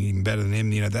someone even better than him.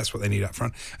 That's what they need up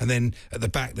front. And then at the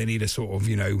back, they need a sort of,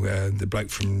 the bloke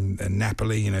from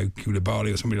Napoli,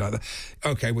 Koulibaly or somebody like that.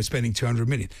 Okay, we're spending 200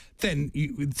 million. Then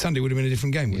Sunday would have been a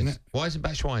different game, wouldn't it? Why isn't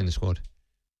Batshuayi in the squad?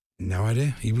 No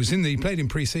idea. He played in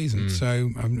pre-season, so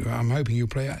I'm hoping he'll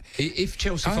play. If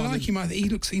Chelsea, I like him.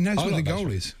 He knows where the goal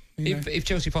is. If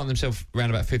Chelsea find themselves around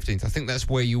about 15th, I think that's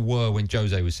where you were when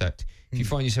Jose was sacked. If you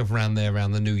find yourself around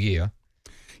the new year,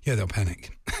 yeah, they'll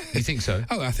panic. You think so?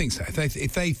 Oh, I think so.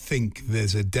 If they think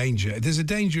there's a danger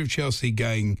of Chelsea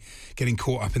getting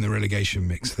caught up in the relegation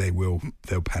mix, they'll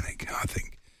panic. I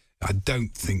think. I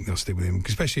don't think they'll stick with him,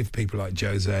 especially if people like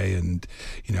Jose and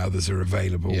others are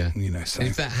available. Yeah. So. And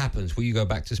if that happens, will you go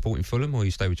back to Sporting Fulham or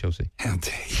you stay with Chelsea? How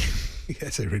dare you?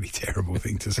 That's a really terrible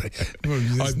thing to say.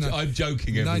 I'm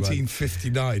joking, everyone.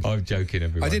 1959. I'm joking,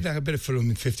 everyone. I did have a bit of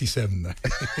Fulham in 57, though.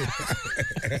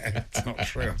 It's not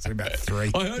true. I was about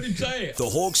 3. I heard him say it. The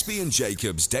Hawksbee and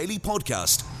Jacobs Daily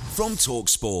Podcast from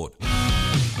TalkSport.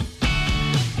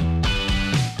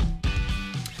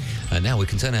 And now we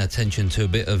can turn our attention to a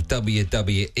bit of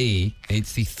WWE.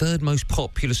 It's the 3rd most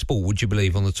popular sport, would you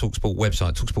believe, on the TalkSport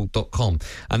website, talksport.com.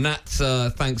 And that's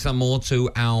thanks some more to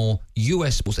our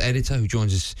US sports editor who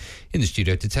joins us in the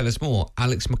studio to tell us more.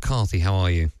 Alex McCarthy, how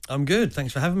are you? I'm good.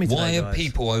 Thanks for having me today, Why are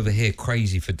people over here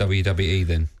crazy for WWE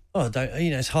then? Oh,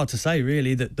 it's hard to say,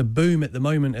 really. That the boom at the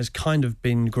moment has kind of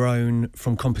been grown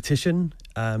from competition.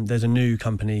 There's a new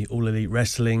company, All Elite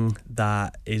Wrestling,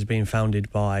 that is being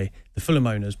founded by the Fulham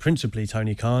owners, principally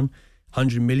Tony Khan.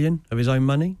 100 million of his own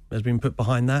money has been put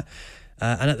behind that.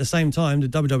 And at the same time, the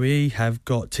WWE have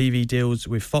got TV deals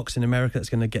with Fox in America that's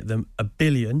going to get them $1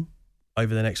 billion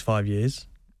over the next 5 years.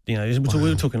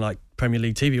 We're talking like Premier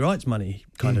League TV rights money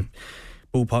kind of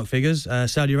ballpark figures.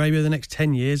 Saudi Arabia, the next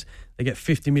 10 years, they get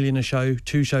 50 million a show,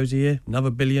 2 shows a year,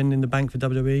 another $1 billion in the bank for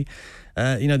WWE.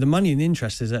 The money and the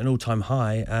interest is at an all-time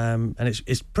high, and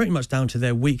it's pretty much down to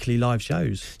their weekly live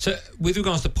shows. So, with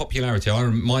regards to popularity,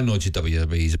 my knowledge of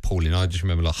WWE is appalling. I just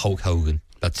remember like Hulk Hogan.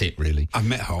 That's it, really. I've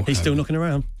met Hulk. He's still knocking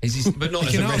around. But not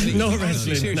as a wrestling. Not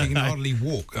wrestling. Seriously, he can hardly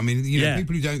walk. I mean,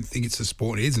 people who don't think it's a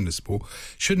sport, it isn't a sport,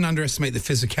 shouldn't underestimate the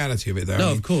physicality of it, though.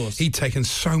 No, of course. He'd taken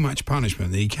so much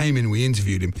punishment that he came in, we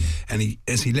interviewed him, and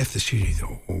as he left the studio, he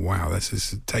thought, oh, wow, this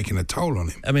is taking a toll on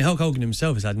him. I mean, Hulk Hogan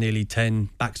himself has had nearly 10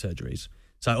 back surgeries.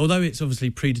 So although it's obviously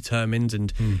predetermined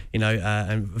and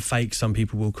and fake, some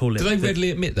people will call it. Do they readily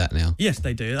admit that now? Yes,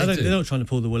 they do. They're not trying to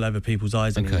pull the wool over people's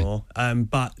eyes anymore.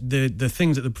 But the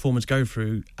things that the performers go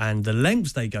through and the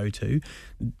lengths they go to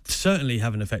certainly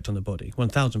have an effect on the body,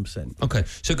 1,000%. Okay,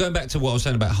 so going back to what I was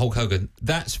saying about Hulk Hogan,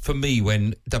 that's for me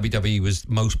when WWE was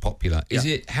most popular.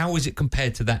 How is it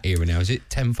compared to that era now? Is it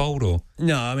tenfold or?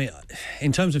 No, I mean,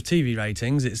 in terms of TV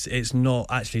ratings, it's not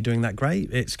actually doing that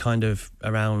great. It's kind of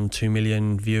around 2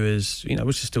 million viewers,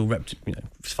 which is still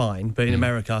it's fine. But in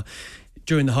America,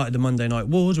 during the height of the Monday Night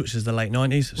Wars, which is the late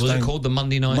 90s, was it called the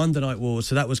Monday Night Wars?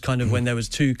 So that was kind of when there was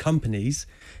 2 companies,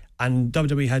 And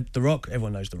WWE had The Rock.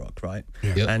 Everyone knows The Rock, right?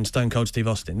 Yeah. Yep. And Stone Cold Steve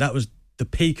Austin. That was the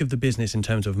peak of the business in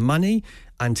terms of money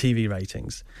and TV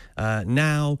ratings.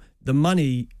 Now, the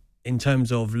money in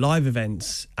terms of live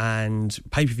events and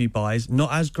pay-per-view buys,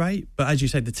 not as great. But as you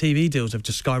said, the TV deals have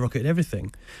just skyrocketed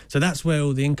everything. So that's where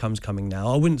all the income's coming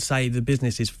now. I wouldn't say the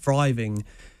business is thriving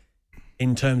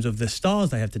in terms of the stars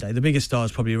they have today. The biggest star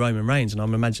is probably Roman Reigns, and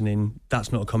I'm imagining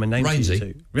that's not a common name Rainsy. for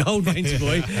you two. Old Rainsy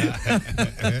boy.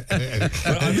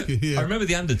 I remember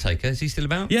The Undertaker. Is he still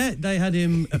about? Yeah, they had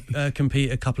him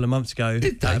compete a couple of months ago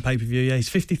Did they? at a pay-per-view. Yeah, he's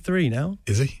 53 now.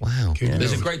 Is he? Wow. Good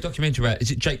There's a God. great documentary about.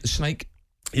 Is it Jake the Snake?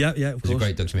 Yeah, of There's course. a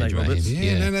great documentary Nate about Roberts. him.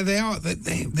 Yeah, no, they are.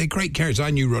 They're great characters.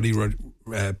 I knew Roddy Piper.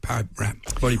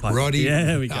 Roddy Piper. Roddy. Yeah,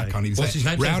 there we go. I can't even What's say his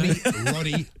name?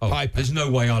 Roddy Oh, Piper. there's no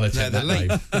way I'll No, attempt that name.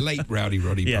 the late Roddy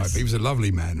Yes. Piper. He was a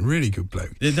lovely man, really good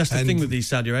bloke. That's the And- thing with these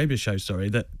Saudi Arabia shows,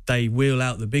 that they wheel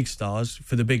out the big stars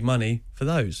for the big money for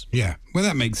those. Yeah, well,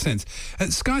 that makes sense.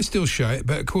 Sky still show it,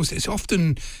 but of course it's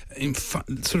often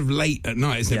sort of late at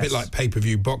night. It's a Yes. bit like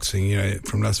pay-per-view boxing,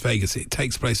 from Las Vegas. It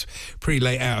takes place pretty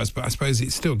late hours, but I suppose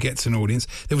it still gets an audience.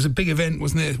 There was a big event,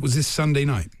 wasn't there? Was this Sunday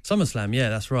night? SummerSlam, yeah,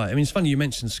 that's right. I mean, it's funny you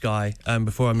mentioned Sky.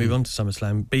 Before I move on to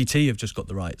SummerSlam, BT have just got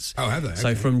the rights. Oh, have they? So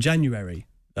Okay. from January,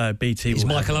 BT Is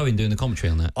will Michael have... Owen doing the commentary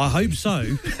on that? I hope so.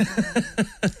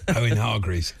 Owen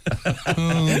Hargreaves.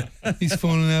 Oh, he's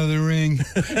fallen out of the ring.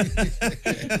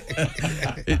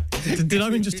 Did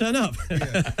Owen just turn up?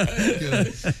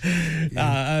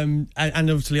 And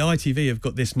obviously ITV have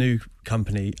got this new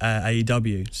company,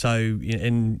 AEW. So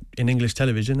in English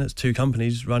television, that's two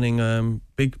companies running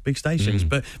big stations.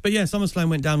 But yeah, SummerSlam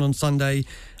went down on Sunday.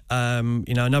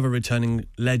 Another returning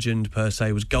legend per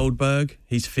se was Goldberg.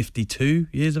 He's 52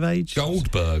 years of age.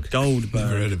 Goldberg. Never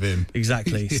heard of him.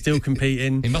 Exactly. Still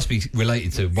competing. He must be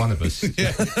related to one of us.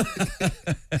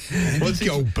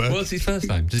 Goldberg. What's his first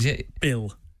name? Does he?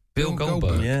 Bill. Bill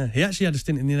Goldberg. Yeah. He actually had a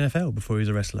stint in the NFL before he was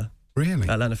a wrestler. Really?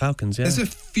 Atlanta Falcons, yeah. There's a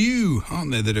few,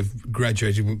 aren't there, that have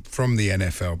graduated from the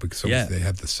NFL because obviously they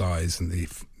have the size and the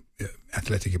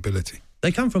athletic ability.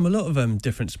 They come from a lot of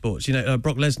different sports.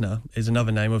 Brock Lesnar is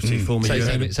another name, obviously former Say his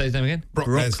UFC, name again. Brock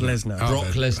Lesnar. Brock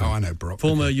Lesnar. Oh, I know Brock.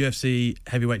 former UFC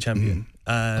heavyweight champion.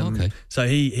 Okay. So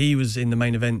he was in the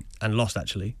main event and lost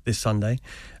actually this Sunday.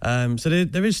 So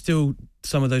there is still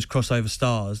some of those crossover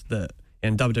stars that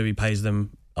WWE pays them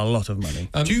a lot of money.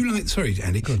 Do you like? Sorry,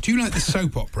 Andy. Do you like the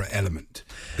soap opera element?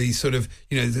 The sort of,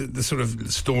 the sort of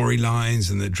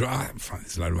storylines and the drama.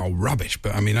 It's a load of old rubbish,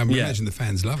 but I mean, I imagine the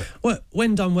fans love it. Well,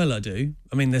 when done well, I do.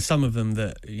 I mean, there's some of them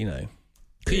that Can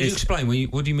you explain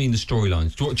what do you mean the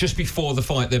storylines? Just before the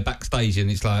fight, they're backstage and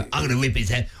it's like, I'm going to rip his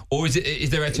head, or is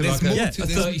there actually There's like more a to-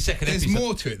 30-second There's episode?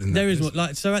 more to it than that. There is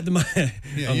more, so at the moment, I'm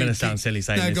you going to keep- sound silly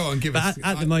saying No, this. go on, give but us-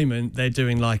 at the moment, they're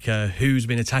doing like who's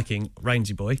been attacking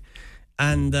Rainsy Boy.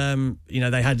 And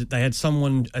they had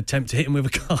someone attempt to hit him with a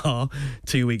car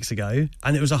 2 weeks ago,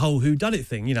 and it was a whole whodunit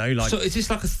thing. So is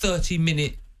this like a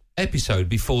 30-minute episode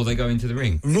before they go into the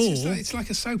ring? Raw. It's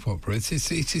like a soap opera.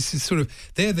 It's sort of,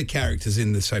 they're the characters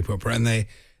in the soap opera, and they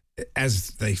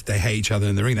hate each other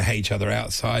in the ring, they hate each other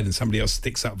outside, and somebody else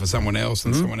sticks up for someone else,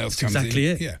 and someone else That's comes exactly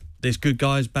in. it. Yeah. There's good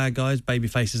guys, bad guys, baby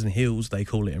faces and heels, they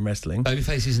call it in wrestling. Baby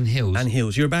faces and heels. And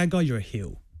heels. You're a bad guy, you're a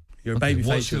heel. You're a Okay, baby face.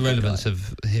 what's the you're a good relevance guy.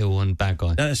 of heel and bad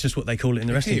guy? That's just what they call it in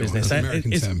the wrestling Heel, business. that's an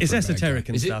American It's term for a bad esoteric guy.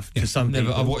 and Is it? stuff Yeah. to some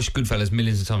people. I've watched Goodfellas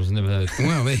millions of times and never heard.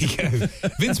 Well, there you go.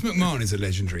 Vince McMahon is a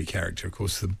legendary character, of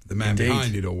course, the man Indeed.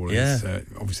 behind it all. Yeah. He's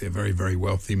obviously a very, very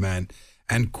wealthy man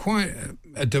and quite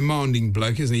a demanding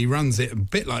bloke, isn't he? He runs it a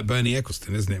bit like Bernie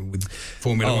Ecclestone, isn't it, with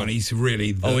Formula One. He's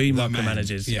really the he the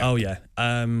micromanages. man. Yeah. Oh, yeah.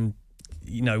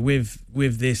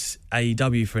 With this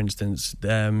AEW, for instance,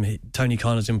 Tony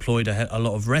Khan has employed a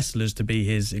lot of wrestlers to be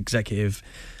his executive,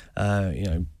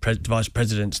 vice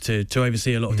presidents to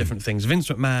oversee a lot of different things. Vince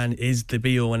McMahon is the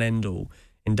be-all and end-all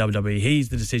in WWE. He's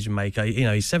the decision maker.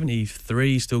 He's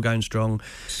 73, still going strong.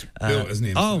 Built, isn't he,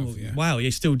 himself? Yeah. Wow,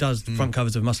 he still does the front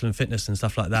covers of Muscle and Fitness and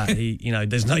stuff like that.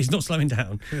 He's not slowing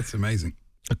down. That's amazing.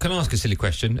 Can I ask a silly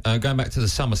question? Going back to the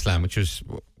SummerSlam, which was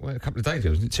a couple of days ago,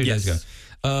 wasn't it? 2 days Yes.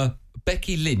 ago.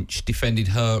 Becky Lynch defended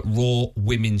her Raw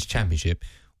Women's Championship.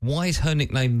 Why is her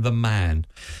nickname The Man?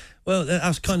 Well,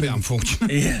 that's kind A bit of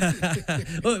unfortunate. Yeah.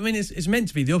 Well, I mean, it's meant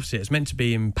to be the opposite. It's meant to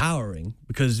be empowering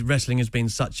because wrestling has been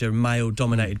such a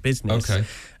male-dominated business. Okay.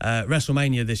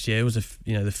 WrestleMania this year was the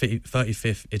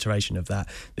 35th iteration of that.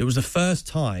 It was the first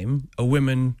time a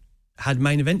woman had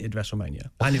main evented WrestleMania,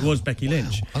 and it was Becky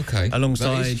Lynch. Okay.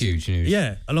 Alongside, That is huge news.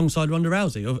 Yeah, alongside Ronda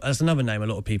Rousey. That's another name a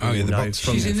lot of people Oh, yeah, will the know. boxer.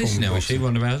 From She's in this former now, is she, boxer.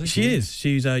 Ronda Rousey? She is.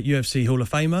 She's a UFC Hall of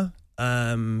Famer,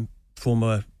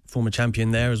 former champion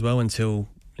there as well until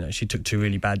she took 2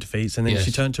 really bad defeats and then Yes.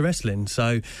 she turned to wrestling.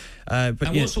 So, but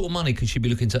And what sort of money could she be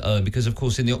looking to earn? Because, of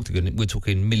course, in the Octagon, we're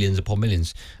talking millions upon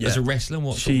millions. As a wrestler,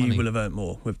 what sort of she money? will have earned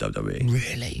more with WWE.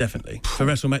 Really? Definitely. The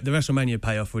WrestleMania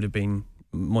payoff would have been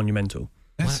monumental.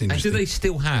 That's And do interesting. they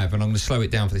still have, and I'm going to slow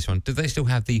it down for this one, do they still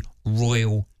have the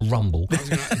Royal Rumble? I was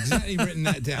gonna, exactly written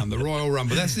that down. The Royal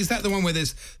Rumble. Is that the one where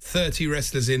there's 30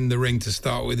 wrestlers in the ring to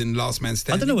start with, and last man I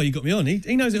standing? don't know why you got me on.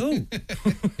 He knows it all.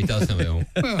 He does know it all.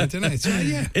 Well, I don't know.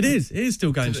 Yeah. It is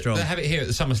still going strong. They have it here at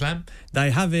the SummerSlam.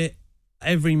 They have it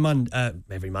every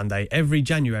Monday, every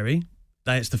January.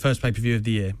 It's the first pay-per-view of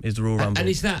the year, is the Royal Rumble. And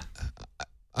is that,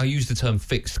 I use the term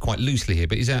fixed quite loosely here,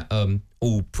 but is that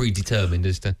all predetermined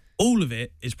as to... All of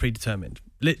it is predetermined.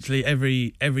 Literally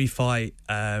every fight,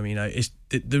 it's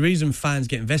the reason fans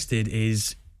get invested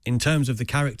is in terms of the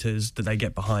characters that they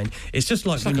get behind. It's just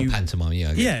like It's when like you a pantomime, yeah.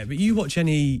 I guess. Yeah, but you watch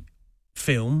any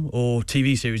film or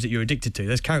TV series that you're addicted to.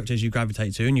 There's characters you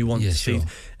gravitate to and you want to see. sure. And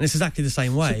it's exactly the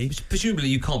same way. So, presumably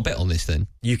you can't bet on this then?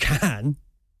 You can.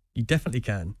 You definitely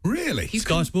can. Really?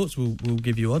 Sky Sports will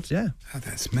give you odds, yeah. Oh,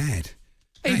 that's mad.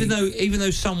 Even though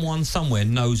someone somewhere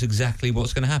knows exactly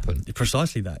what's going to happen.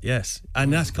 Precisely that, yes.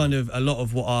 And that's kind of a lot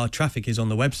of what our traffic is on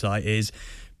the website is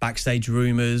backstage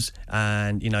rumours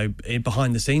and,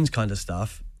 behind the scenes kind of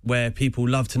stuff where people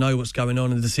love to know what's going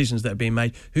on and the decisions that are being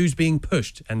made, who's being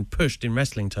pushed. And pushed in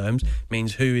wrestling terms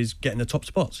means who is getting the top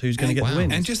spots, who's going to get the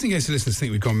wins. And just in case the listeners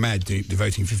think we've gone mad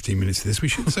devoting 15 minutes to this, we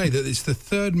should say that it's the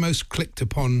third most clicked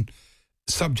upon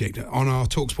subject on our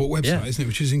TalkSport website, isn't it?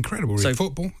 Which is incredible. Really. So-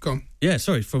 Football, go on. Yeah,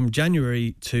 sorry, from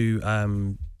January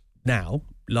to now,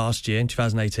 last year in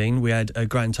 2018, we had a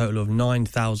grand total of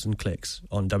 9,000 clicks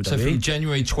on WWE. So from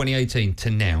January 2018 to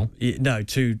now... No,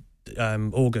 to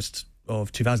August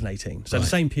of 2018. So the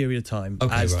same period of time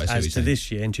Okay, as, right, I see what as you're to saying.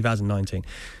 this year in 2019.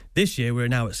 This year, we're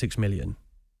now at 6 million.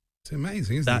 It's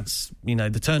amazing, isn't That's, the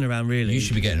turnaround really. You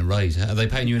should be getting a raise. Are they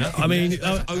paying you enough? I mean,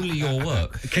 That's only your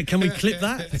work. Can we clip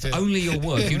that? It's only your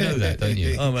work. You know that, don't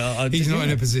you? Oh, well, He's not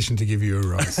in a position to give you a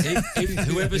rise. If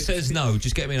whoever says no,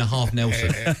 just get me in a half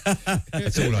Nelson.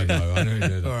 That's all I know. I know you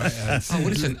know that. All right. Oh, well,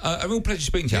 listen, a real pleasure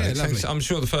speaking to you, Yeah, Alex. lovely. Thanks. I'm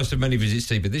sure the first of many visits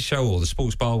to either this show or the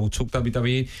Sports Bar will talk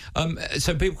WWE.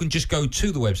 So people can just go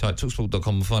to the website,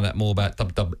 talksport.com, and find out more about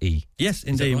WWE. Yes,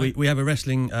 indeed. right? We have a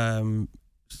wrestling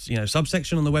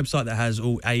subsection on the website that has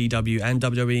all AEW and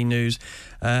WWE news,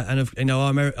 and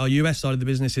our US side of the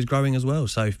business is growing as well.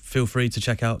 So feel free to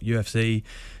check out UFC,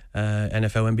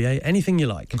 NFL, NBA, anything you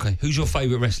like. Okay, who's your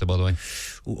favourite wrestler, by the way?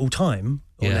 All time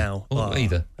or Yeah. now? Or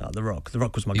either. The Rock. The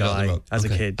Rock was my You like guy The Rock? as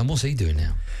Okay. a kid. And what's he doing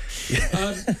now?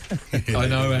 I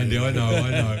know, Andy, I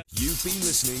know. You've been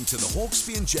listening to the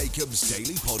Hawksby and Jacobs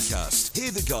Daily Podcast.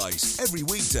 Hear the guys every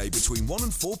weekday between 1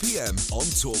 and 4 p.m. on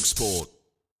TalkSport.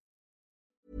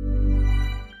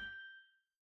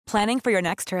 Planning for your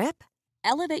next trip?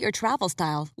 Elevate your travel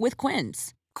style with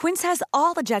Quince. Quince has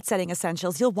all the jet-setting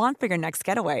essentials you'll want for your next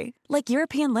getaway, like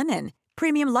European linen,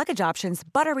 premium luggage options,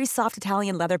 buttery soft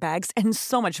Italian leather bags, and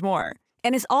so much more.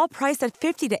 And is all priced at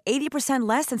 50 to 80%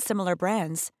 less than similar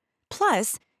brands.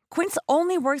 Plus, Quince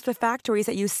only works with factories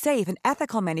that use safe and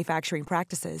ethical manufacturing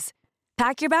practices.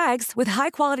 Pack your bags with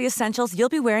high-quality essentials you'll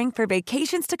be wearing for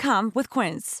vacations to come with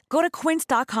Quince. Go to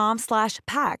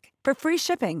quince.com/pack for free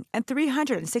shipping and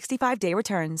 365-day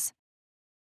returns.